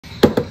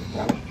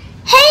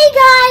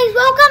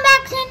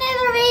to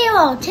another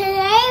video.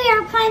 Today we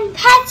are playing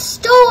Pet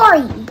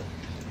Story.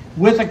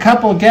 With a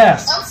couple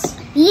guests.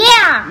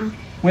 Yeah.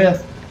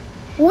 With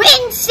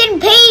Winston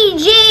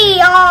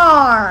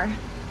PGR.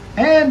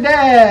 And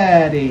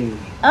Daddy.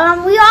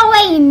 We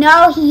already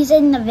know he's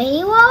in the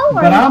video.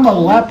 But I'm a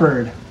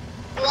leopard.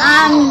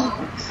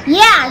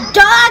 Yeah,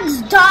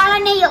 dogs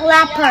dominate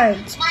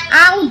leopards.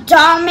 I'll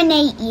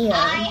dominate you.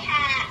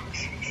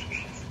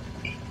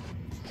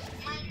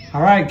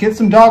 All right, get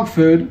some dog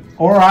food,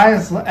 or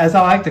as I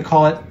like to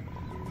call it.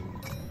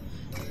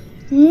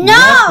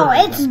 No,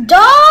 leopard. it's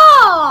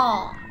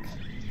dog.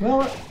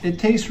 Well, it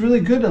tastes really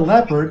good to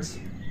leopards.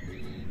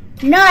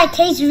 No, it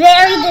tastes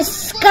very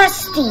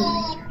disgusting.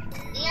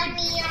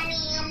 Yummy, yummy,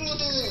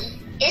 yummy.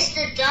 Is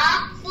the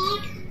dog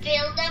food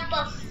filled up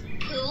of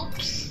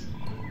poops?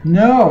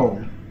 No.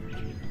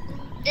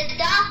 The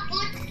dog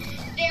food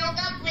filled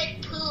up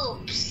with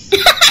poops.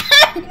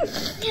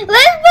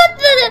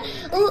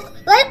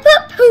 Let's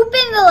put poop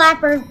in the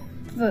leopard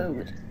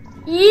food.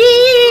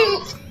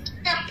 Eat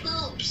the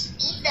poops.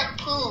 Eat the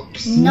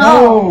poops.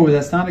 No,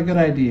 that's not a good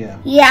idea.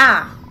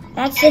 Yeah,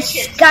 that's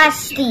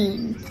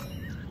disgusting.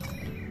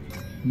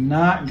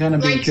 Not gonna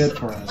be good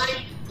for us.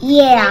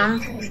 Yeah.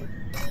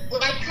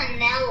 Like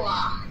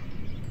Canela.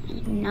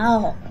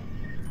 No.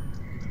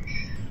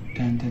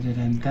 Dun, dun, dun,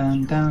 dun,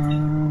 dun,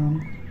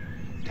 dun.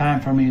 Time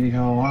for me to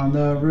go on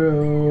the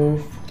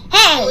roof.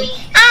 Hey,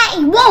 I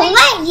won't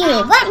let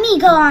you. Let me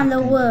go on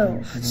the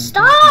roof.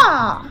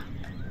 Stop.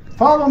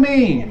 Follow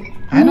me.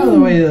 I know the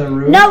way to the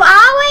roof. No,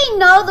 I already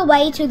know the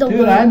way to the roof.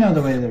 Dude, I know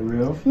the way to the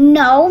roof.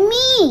 No,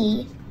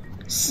 me.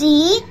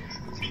 See?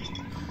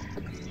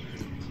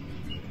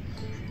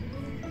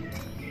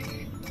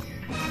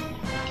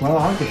 Well,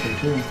 I'll get there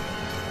too.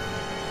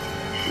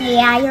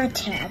 Yeah, you're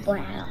terrible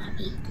at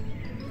obby.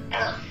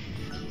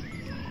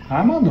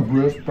 I'm on the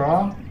roof,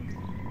 bro.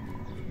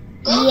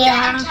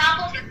 Yeah. On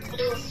top of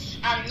the roof.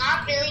 I'm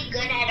not really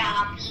good at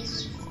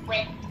hobbies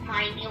with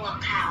my new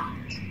account.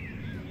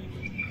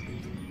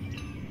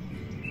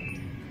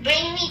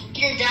 Bring me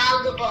the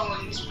dog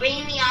bones.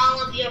 Bring me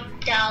all of your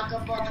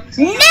dog bones.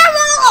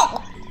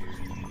 No!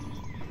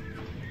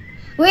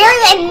 We're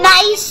the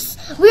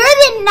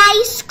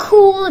nice,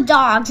 cool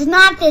dogs,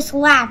 not this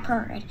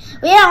leopard.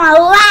 We don't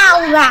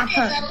allow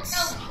leopards.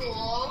 So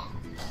cool.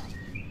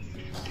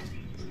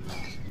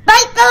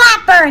 Bite the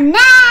leopard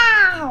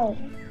now!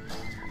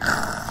 I'm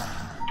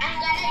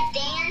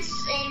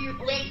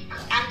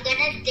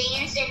gonna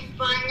dance in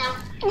front of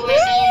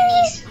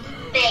Granny's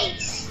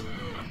face.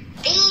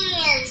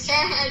 Dance!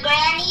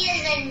 Granny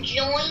is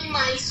enjoying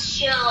my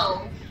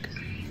show.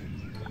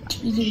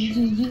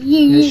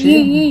 Is she?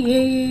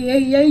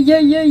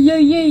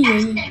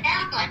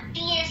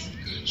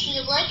 She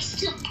likes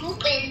to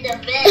poop in the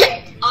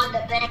bed, on the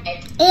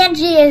bed. And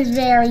she is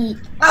very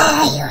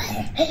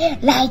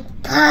like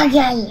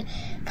Puggy.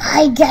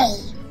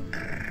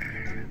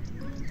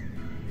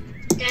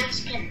 That's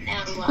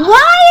Canela.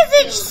 Why is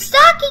it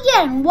stuck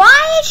again?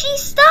 Why is she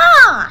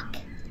stuck?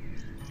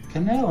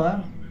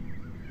 Canela.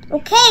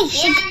 Okay,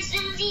 Yeah, and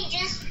Susie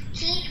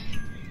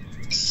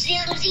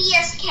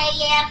is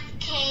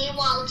KFK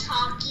while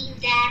talking.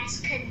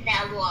 That's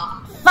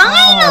Canela.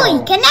 Finally,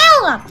 Oh.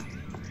 Canela.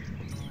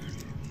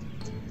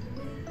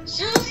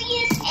 Susie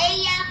is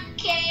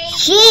AFK.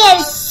 She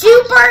is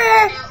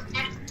super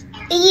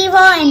evil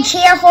and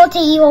cheerful to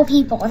evil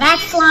people.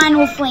 That's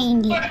Lionel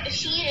Reindeer.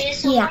 She is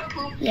super Yeah,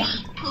 poopy, yeah.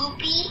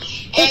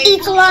 poopy. It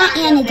eats a lot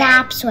and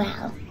adapts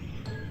well.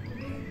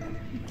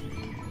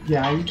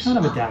 Yeah, you kind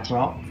of adapt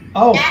well.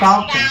 Oh, That's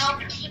Falcon.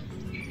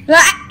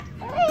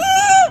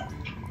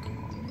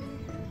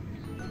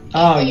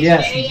 Oh,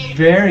 yes,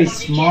 very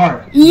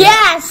smart.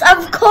 Yes,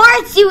 of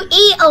course you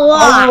eat a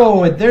lot.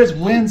 Oh, there's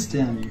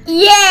Winston.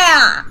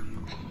 Yeah.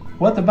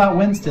 What about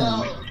Winston?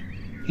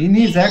 He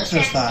needs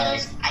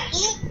exercise.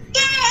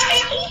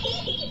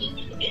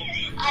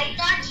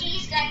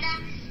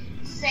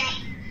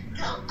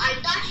 I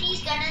thought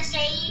she's gonna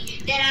say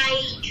that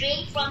I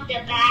drink from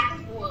the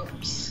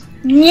bathrooms.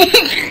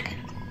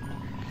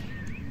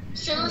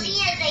 Susie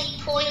is a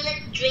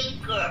toilet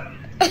drinker.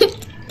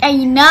 I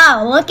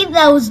know. Look at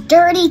those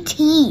dirty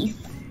teeth.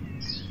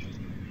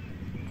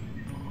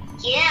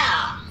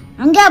 Yeah.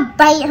 I'm gonna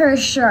bite her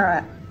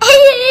shirt.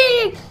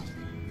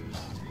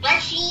 But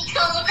she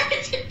told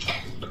us to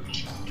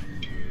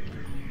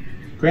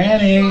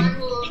Granny. Which one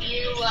will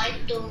you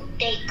like to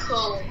take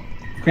home?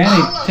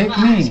 Granny, All of take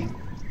us. me.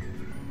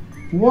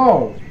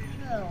 Whoa.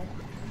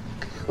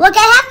 Look,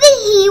 I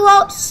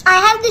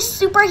have the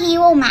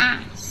superhero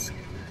mask.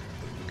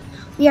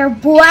 We are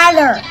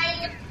brothers.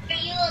 Are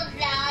you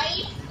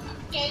alive?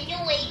 Can you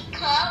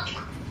wake up?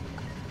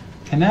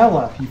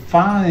 Canela, you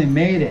finally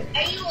made it.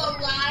 Are you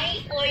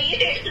alive or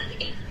you're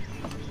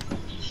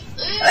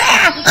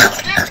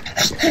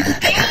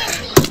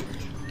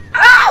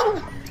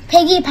Oh!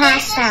 Piggy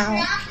passed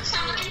out. It's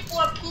not time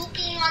for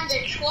pooping on the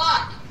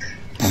truck.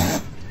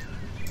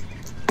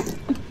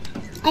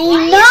 I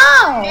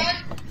know.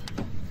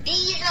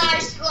 These are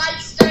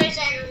slicers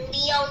and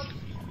Leo.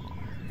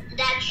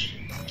 That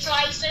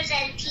slicers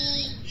and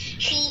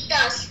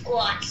cheetah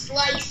squad,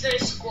 slicer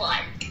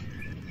squad.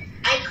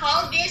 I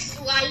call this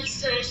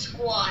slicer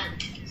squad.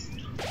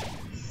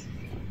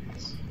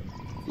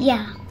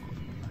 Yeah.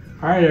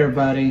 Alright,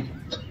 everybody.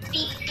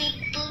 Beep,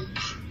 beep,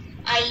 boop.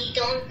 I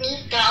don't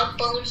need dog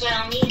bones.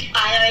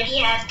 I already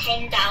have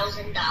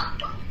 10,000 dog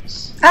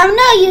bones. Oh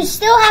no, you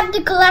still have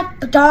to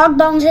collect dog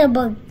bones and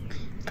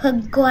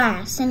put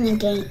glass in the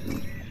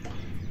game.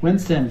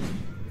 Winston,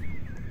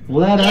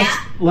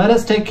 let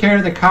us take care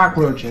of the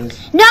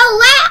cockroaches. No,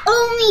 let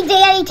only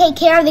Daddy take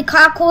care of the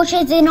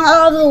cockroaches and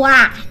all the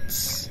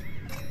rats.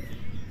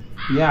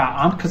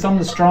 Yeah, because I'm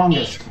the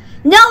strongest.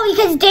 No,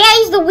 because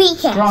Daddy's the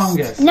weakest.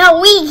 Strongest. No,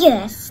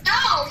 weakest.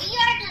 No, we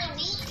are the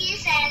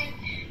weakest and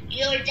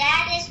your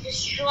dad is the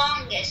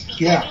strongest.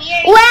 Because Yeah. we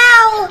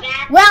are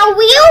Well,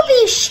 we'll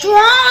be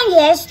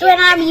strongest when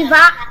I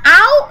revive.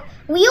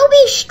 We'll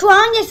be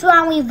strongest when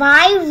I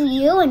revive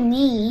you and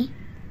me.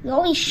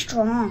 You'll be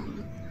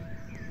strong.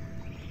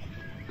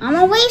 I'm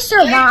always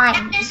survive.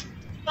 Your dad is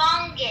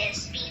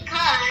strongest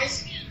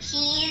because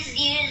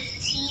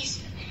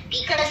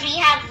because we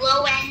have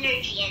low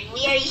energy and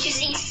we are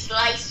using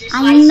slicers.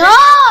 I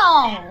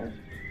know.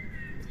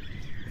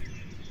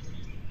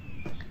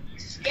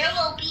 There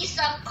will be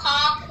some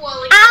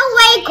cockroaches. I'll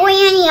wake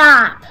Granny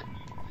up.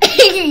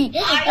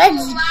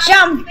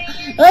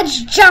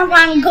 Let's jump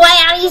on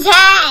Granny's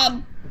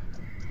head.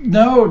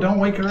 No, don't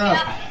wake her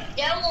up.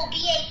 There will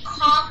be a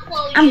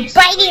cockroach. I'm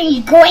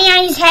biting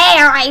Granny's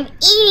hair. I'm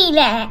eating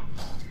it.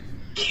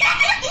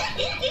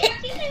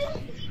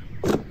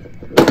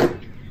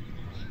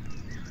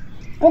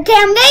 Okay,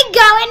 I'm gonna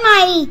go in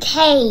my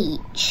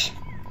cage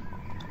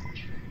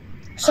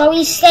so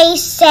we stay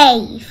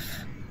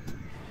safe.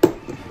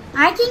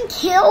 I can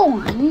kill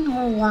one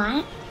or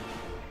what?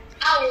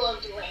 I will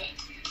do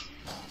it.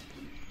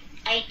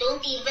 I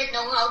don't even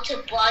know how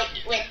to bite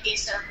with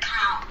this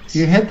account.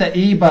 You hit the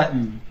E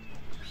button.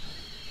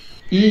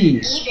 E.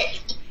 Eat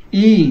it.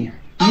 E.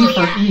 E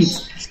for yeah.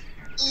 eat.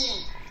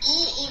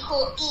 E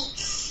equal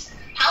eats.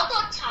 How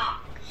about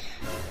talk?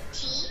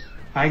 T.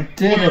 I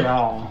did it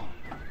all.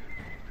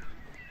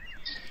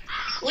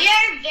 We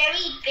are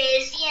very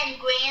busy and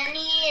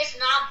Granny is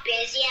not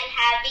busy and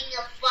having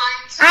a fun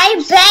time.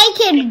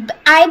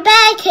 I bet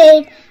I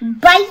could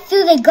bite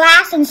through the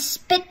glass and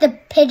spit the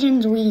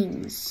pigeon's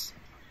wings.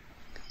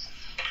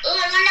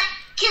 Oh, I'm gonna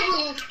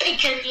kill the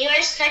pigeon.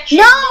 You're such a...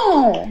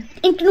 No!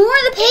 Ignore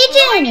the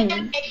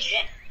pigeon!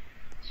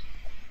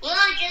 We'll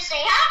just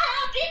say,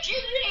 ha,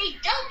 pigeon, you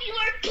dumb, you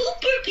are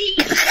pooper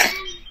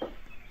pigeon.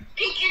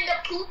 Pigeon the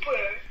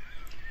pooper.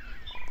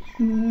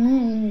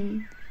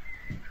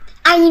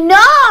 I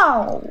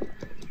know!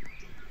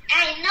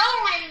 I know,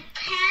 and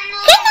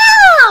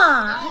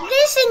Canela!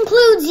 This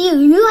includes you.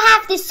 You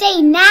have to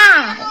say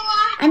now.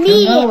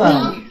 Immediately.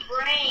 Canela.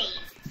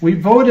 We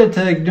voted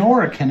to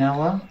ignore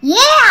Canela.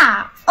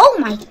 Yeah! Oh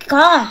my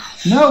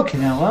gosh. No,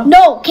 Canela.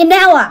 No,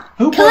 Canela.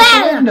 Who broke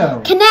the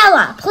window?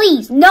 Canela,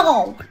 please.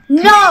 No.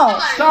 No.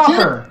 Stop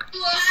her.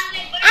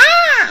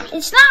 Ah!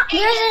 It's not. Hey,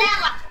 There's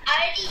Canela, I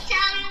already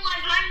tell you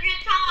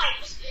 100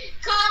 times.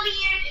 Come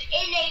here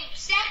in a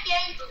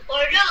second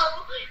or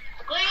no,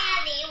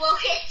 Granny will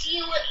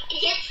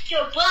hit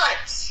your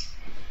butt.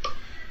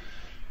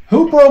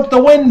 Who broke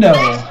the window?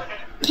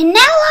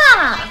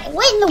 Canela!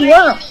 What in the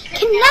world?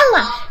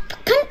 Canela!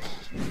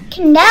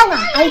 Canela!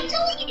 I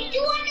told you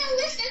you want to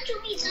listen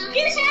to me, so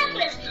this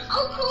happens.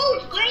 I'll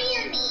call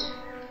Granny.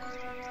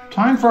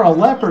 Time for a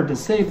leopard to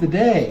save the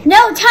day.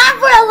 No, time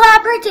for a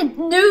leopard to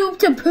noob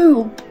to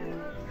poop.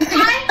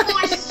 Time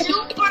for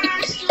super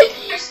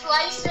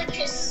slicer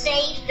to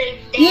save the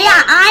day.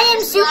 Yeah, I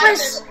am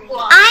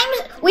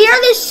we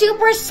are the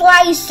super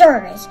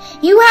slicers.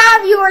 You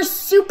have your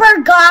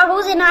super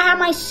goggles and I have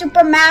my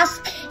super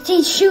mask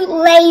to shoot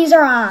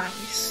laser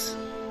eyes.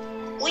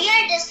 We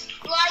are the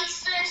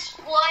slicer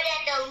squad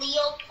and the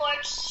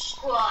Leopard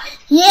squad.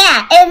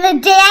 Yeah, and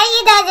the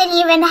daddy doesn't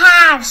even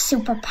have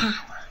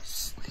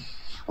superpowers.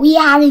 We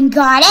haven't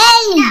got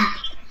any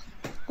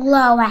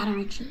low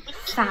energy.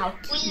 I'll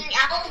give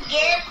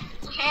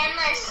him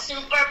a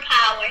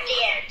superpower.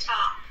 There,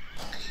 talk.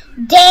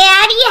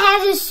 Daddy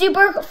has a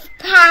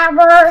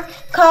superpower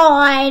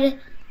called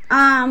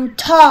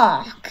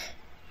talk.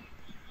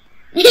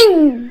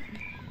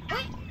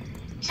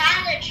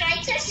 Tyler, try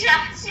to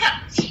stop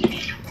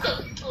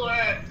or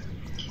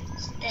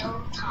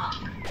still talk.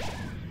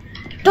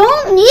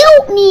 Don't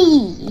mute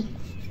me.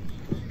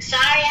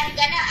 Sorry, I'm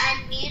gonna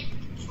unmute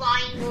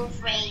Flying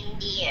Wolf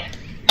Reindeer.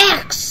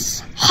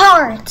 X,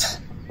 heart,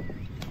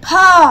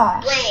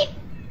 paw. Wait,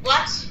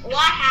 what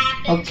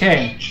happened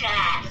Okay. to the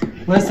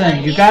chat?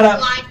 Listen, you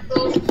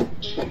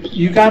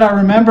gotta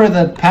remember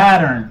the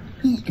pattern.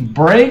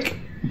 Break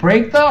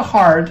the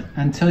heart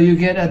until you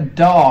get a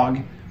dog,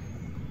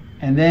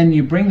 and then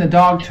you bring the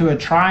dog to a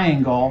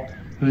triangle,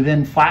 who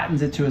then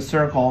flattens it to a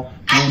circle,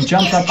 and then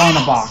jumps up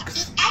on a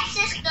box. The X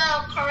is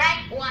the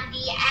correct one,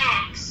 the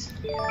X.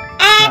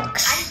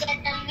 X,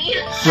 I'm gonna mute.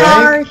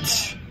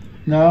 heart.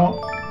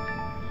 No.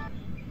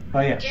 Oh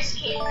yeah. Just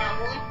kidding, I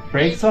won't.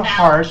 Breaks the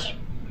heart.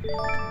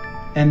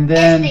 and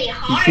then you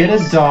get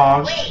a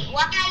dog. Wait,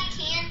 what I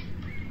can't...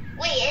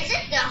 Wait, is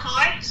it the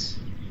hearts?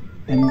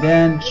 And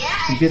then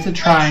you get the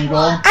triangle.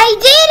 I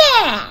did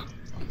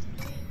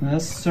it! And a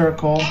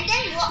circle. And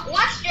then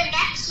what's the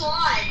next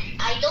one?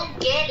 I don't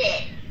get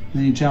it.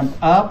 Then you jump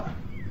up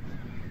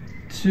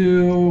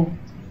to...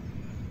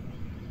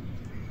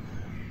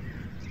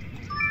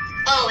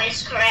 Oh,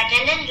 it's correct.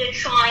 And then the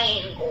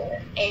triangle,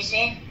 is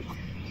it?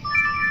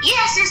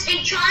 Yes, it's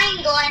the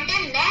triangle. And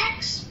then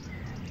next?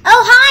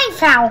 Oh, hi,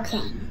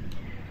 Falcon.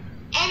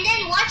 And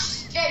then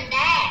what's the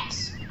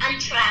next?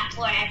 Untrap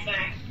forever.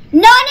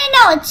 No,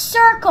 it's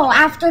circle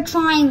after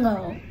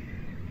triangle.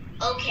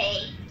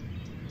 Okay.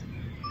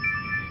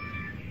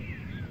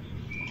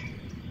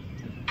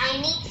 I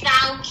need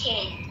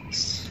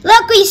falcons.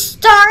 Look, we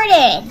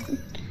started.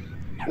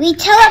 We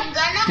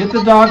Get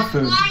the dog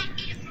food.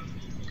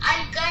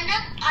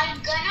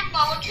 I'm gonna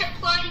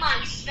multiply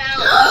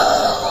myself.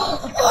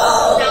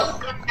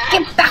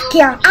 Get back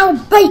here. I'll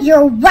bite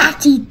your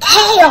ratty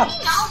tail.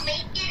 I'll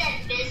make it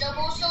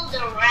invisible so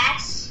the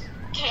rats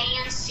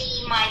can't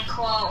see my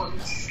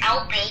clones.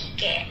 I'll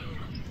make it.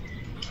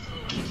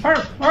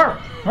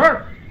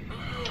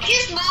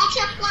 Just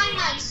multiply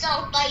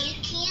myself, but you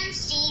can't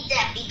see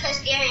them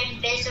because they're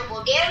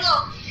invisible.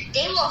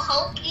 They will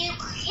help you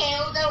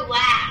kill the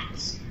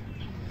rats.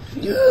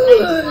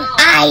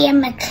 I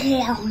am a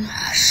clown.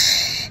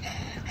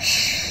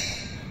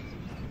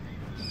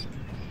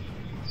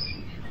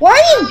 What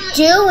are you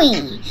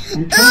doing?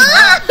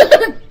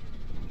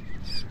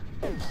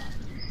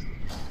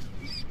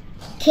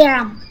 Kill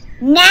him.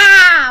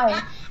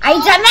 Now! I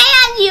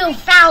demand you,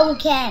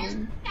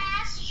 Falcon!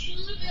 Pass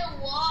through the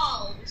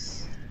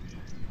walls.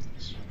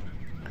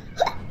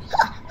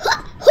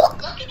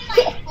 Look at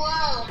my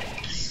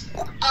clothes.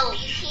 Oh,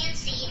 you can't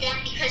see them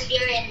because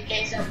they're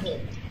invisible.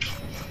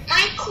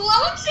 My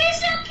clothes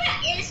is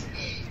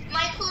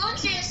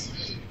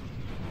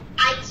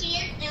I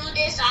can't do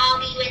this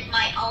hobby with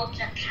my old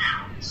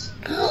account.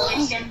 Oh,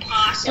 it's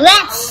impossible.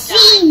 Let's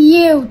see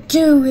you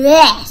do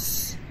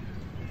this.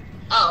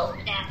 Oh,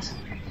 that's...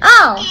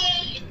 Oh.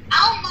 Okay,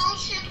 I'll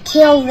multiply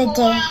Kill the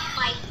day.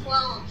 my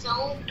clothes.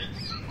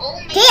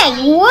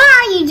 Dad, what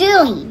are you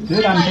doing?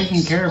 Dude, I'm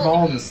taking care of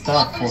all the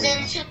stuff for you.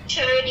 Into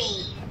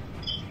 30.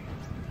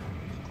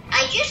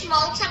 I just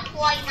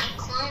multiply my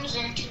clones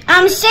into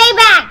 30. Stay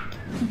back.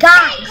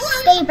 Guys,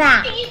 stay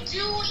back. What are you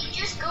doing?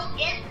 Just go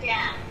get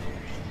them.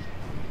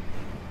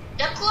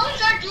 The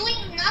clones are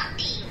doing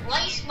nothing.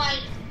 Why is my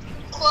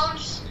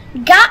clones...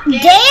 Got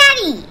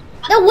Daddy.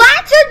 The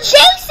rats are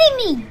chasing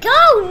me.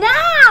 Go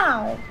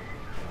now.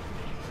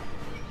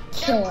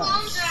 The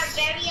clones are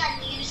very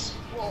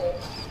unuseful.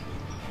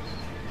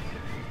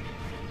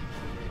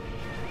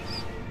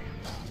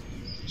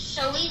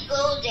 So we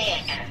go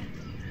there.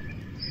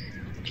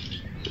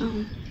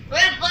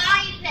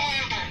 Revive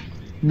them.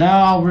 No,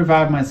 I'll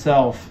revive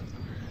myself.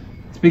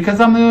 It's because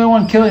I'm the only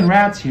one killing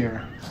rats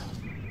here.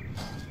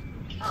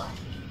 Oh.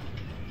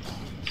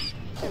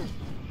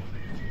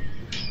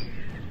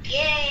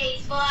 Yay,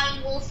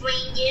 flying wolf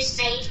reindeer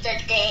saves the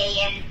day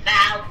and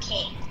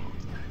Falcon.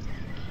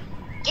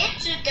 Get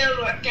to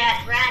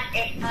that rat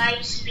at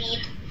high speed.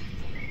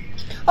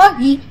 Oh,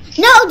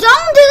 no,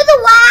 don't do the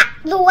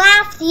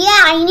laugh.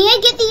 Yeah, I need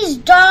to get these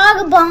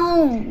dog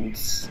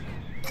bones.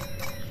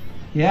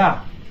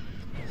 Yeah.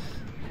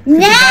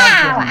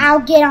 Now I'll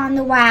get on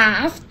the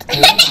raft.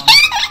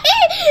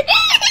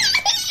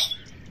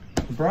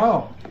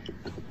 Bro.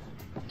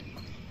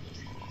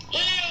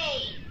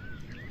 Yay!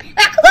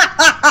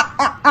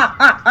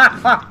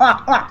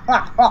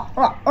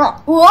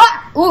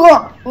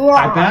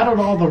 I battled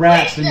all the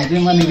rats and you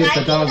didn't let me get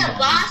the dog back.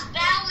 Boss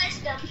battle is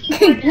the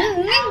people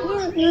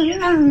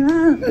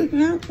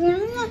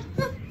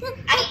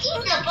I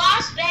think the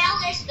boss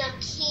battle is the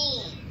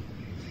king.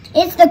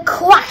 It's the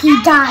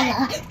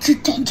crocodile.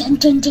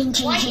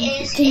 What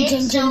is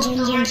it so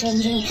dark?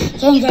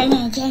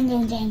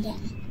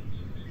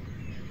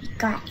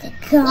 Got the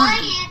Why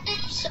gun. is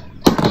it so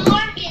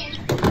dark? Do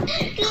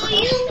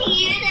you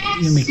hear that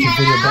You make your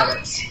video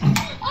better. sound?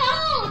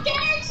 Oh,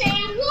 that's a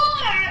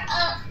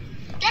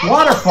that's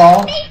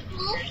Waterfall. A big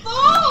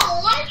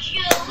fall. What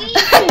should we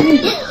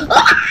do?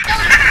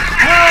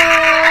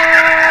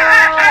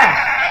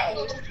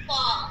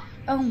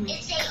 Oh my,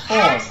 It's a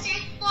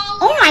acid fall.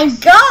 oh my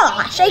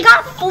gosh, I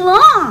got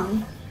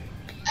flung.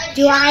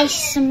 Do I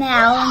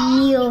smell a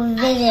new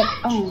visit?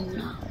 Oh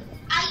no.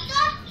 I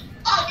thought,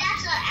 oh,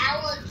 that's an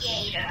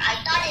alligator. I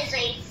thought it's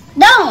a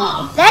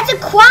No, that's a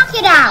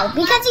crocodile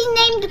because he's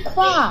named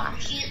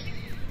Quash.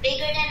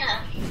 bigger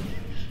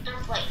than a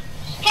plate.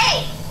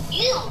 Hey,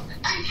 you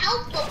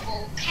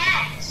unhelpable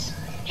cats.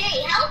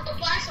 Hey, help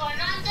us or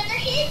I'm gonna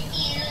hit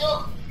you.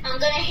 I'm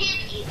gonna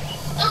hit you.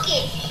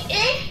 Okay,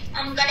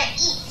 I'm gonna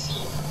eat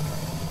you.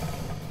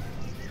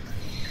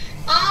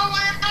 Oh,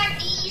 what are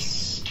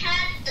these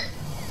cats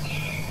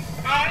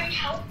aren't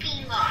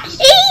helping us?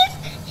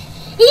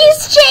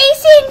 He's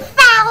chasing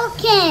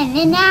Falcon,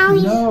 and now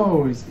he's...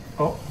 No,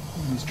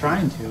 he's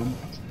trying to.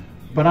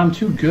 But I'm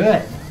too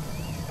good.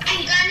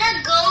 I'm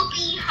gonna go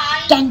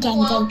behind Gang,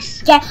 gang, gang,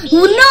 gang.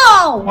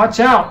 No! Watch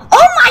out.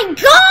 Oh my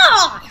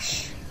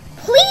gosh!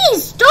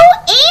 Please, don't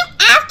aim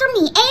after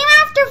me. Aim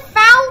after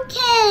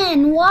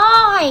Falcon.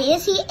 Why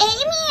is he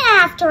aiming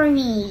after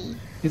me?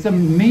 He's a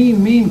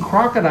mean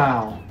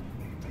crocodile.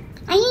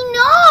 I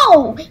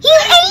know. He's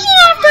aiming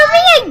after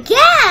me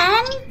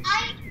again.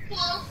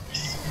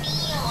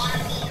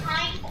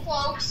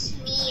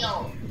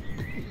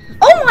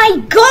 Oh my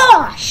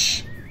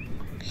gosh!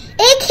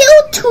 It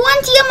killed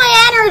 20 of my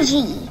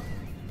energy.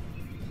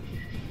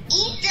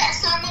 Eat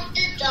some of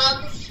the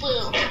dog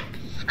food.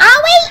 I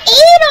already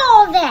ate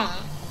all that.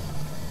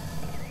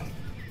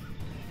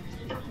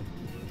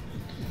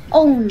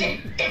 Oh no.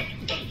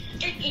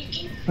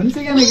 When's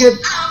he gonna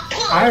get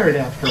tired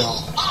after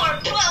all?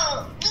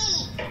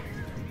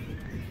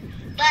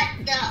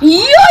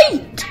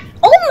 Yikes!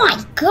 Oh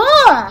my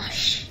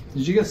gosh!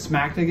 Did you get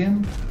smacked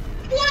again?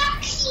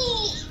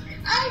 Roxy,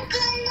 I'm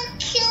gonna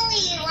kill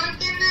you. I'm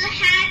gonna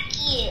hack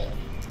you.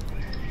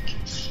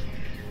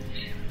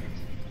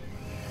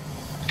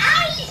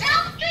 Ah, he's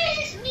after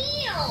his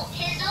meal.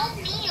 His own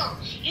meal.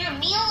 Your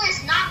meal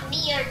is not me.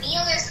 Your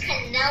meal is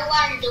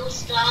Canela and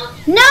those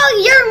dogs. No,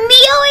 your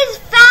meal is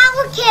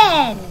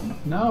Falcon.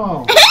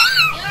 No.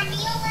 Your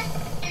meal is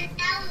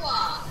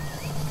Canela.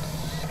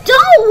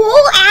 Don't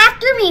roll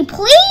after me,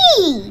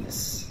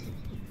 please.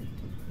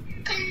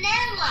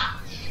 Canela,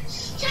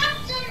 stop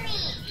to me.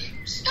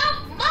 Stop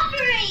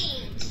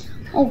muttering.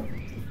 Oh.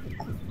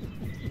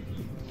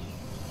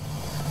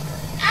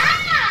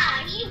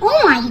 Ah, he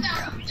Oh my rolled god.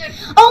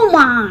 after- Oh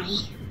my.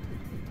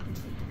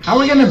 How are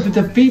we gonna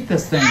defeat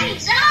this thing? I'm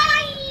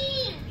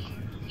dying.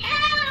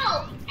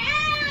 Help!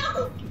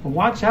 Help!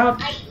 Watch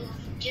out.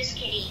 Just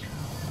kidding.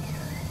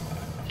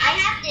 I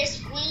have this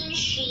green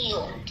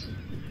shield.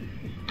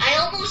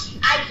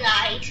 I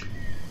died.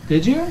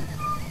 Did you?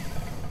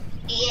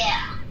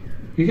 Yeah.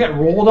 You get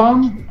rolled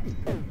on?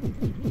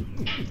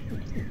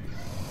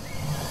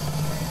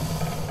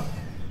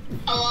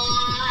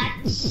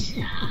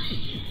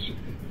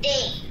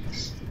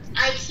 Thanks.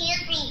 I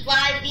can't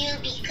revive you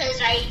because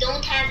I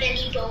don't have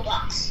any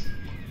Robux.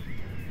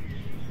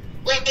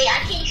 Wait, I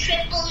can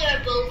triple your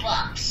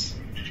Robux.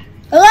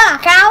 Look,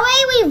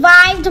 I already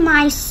revived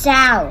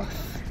myself.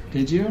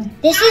 Did you?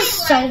 This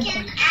is so I good.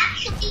 can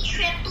actually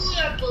triple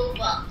your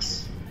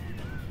Robux.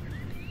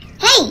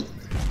 Hey!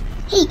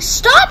 Hey,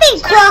 stop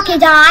it,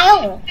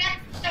 crocodile!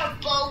 Your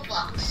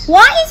Robux.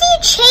 Why is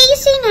he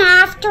chasing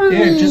after me?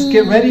 Here, just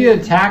get ready to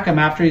attack him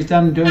after he's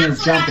done doing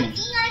his jumping. I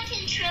think I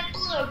can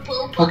triple your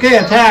Robux. Okay,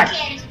 attack.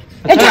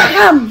 Attack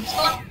Attack. him!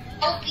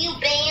 Hope you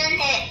ban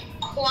it.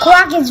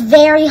 Croc is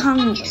very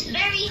hungry. It's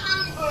very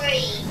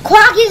hungry.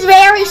 Croc is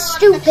very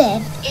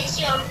stupid. It's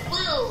your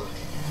food,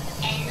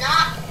 and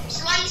not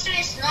Slicer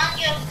is not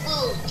your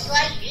food. It's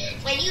like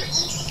when you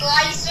eat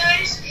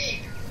Slicers,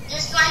 the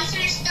Slicer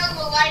is still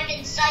alive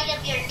inside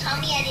of your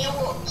tummy, and it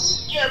will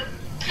eat your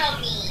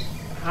tummy.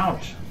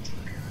 Ouch.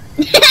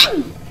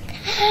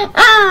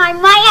 I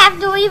might have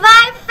to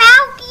revive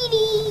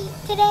Falcony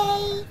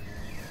today.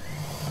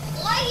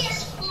 Why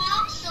is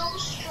Frog so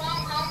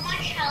strong? How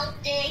much health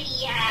did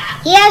he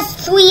have? He has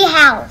 3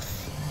 health.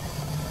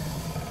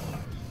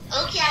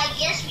 Okay, I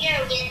guess we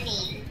are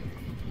winning.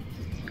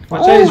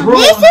 Watch out, he's Oh,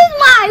 rolling. this is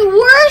my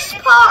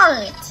worst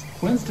part.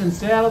 Winston,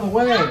 stay out of the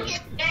Frog way. is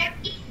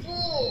very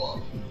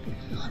full.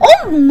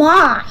 Oh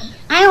my,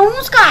 I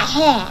almost got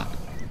hit.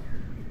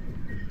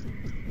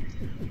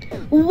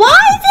 Why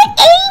is it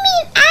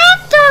aiming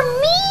after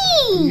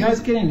You me? guys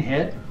getting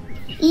hit?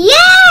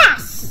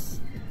 Yes.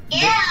 Yeah,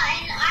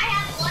 and I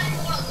have one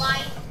more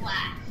life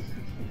left.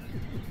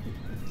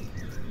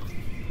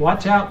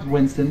 Watch out,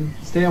 Winston.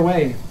 Stay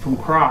away from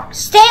Crocs.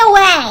 Stay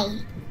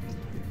away.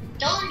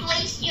 Don't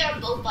waste your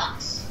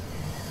Robux.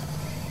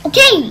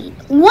 Okay,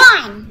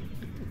 1.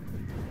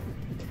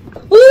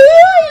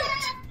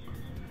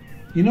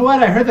 You know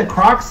what? I heard the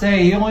Croc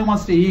say he only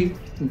wants to eat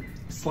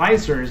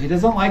slicers. He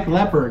doesn't like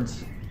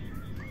leopards.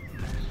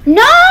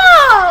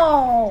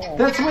 No.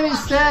 That's what he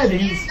said. You're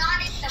He's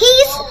not in the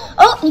He's, bowl.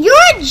 oh,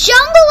 you're a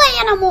jungle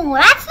animal.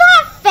 That's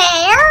not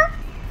fair.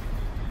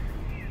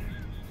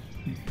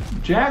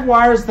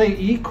 jaguars. They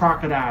eat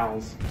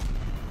crocodiles.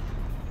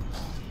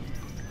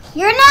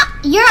 You're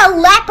a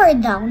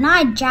leopard though,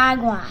 not a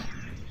jaguar.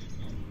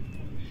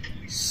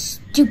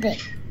 Stupid.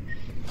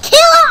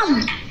 Kill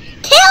him!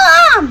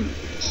 Kill him!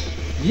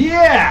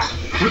 Yeah,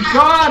 we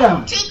got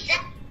him. Take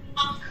that.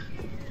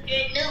 You're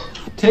a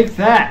noob. Take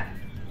that.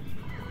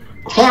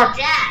 Croc.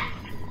 Take that.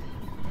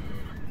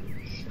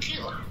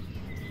 Phew.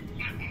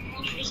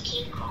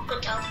 Freaking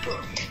crocodile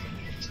food.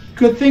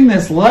 Good thing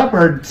this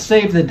leopard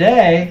saved the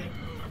day.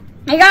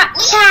 I got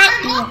Wait,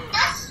 cat no, ear.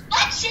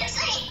 what should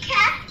say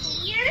cat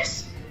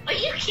ears? Are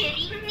you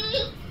kidding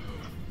me?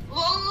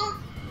 Well,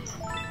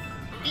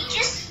 we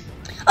just...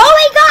 Oh,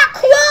 I got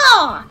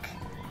clock!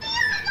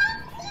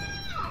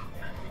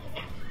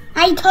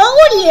 I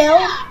told you.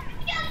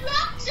 You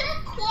locked a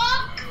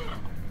clock.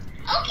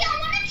 Okay, I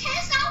want to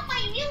test out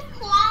my new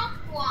clock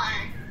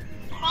one.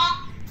 Clock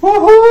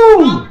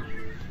Woohoo!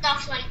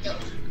 stuff like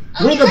those.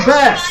 We're the let's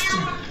best.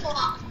 try our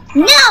clock.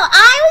 No,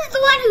 I was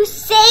the one who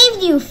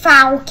saved you,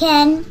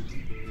 Falcon.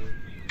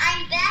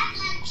 I'm back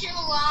into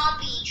the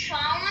lobby.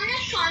 Trying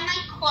to try my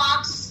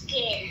clock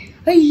skin.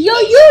 Yo.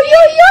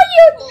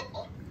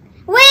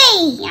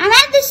 Wait, I'm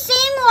at the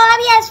same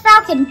lobby as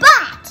Falcon,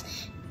 but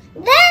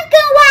that's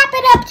gonna wrap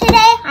it up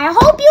today. I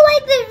hope you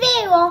liked the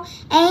video,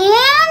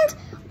 and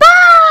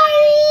bye!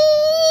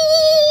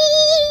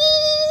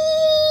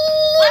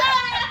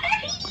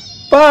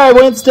 Bye,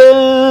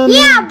 Winston!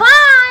 Yeah,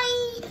 bye!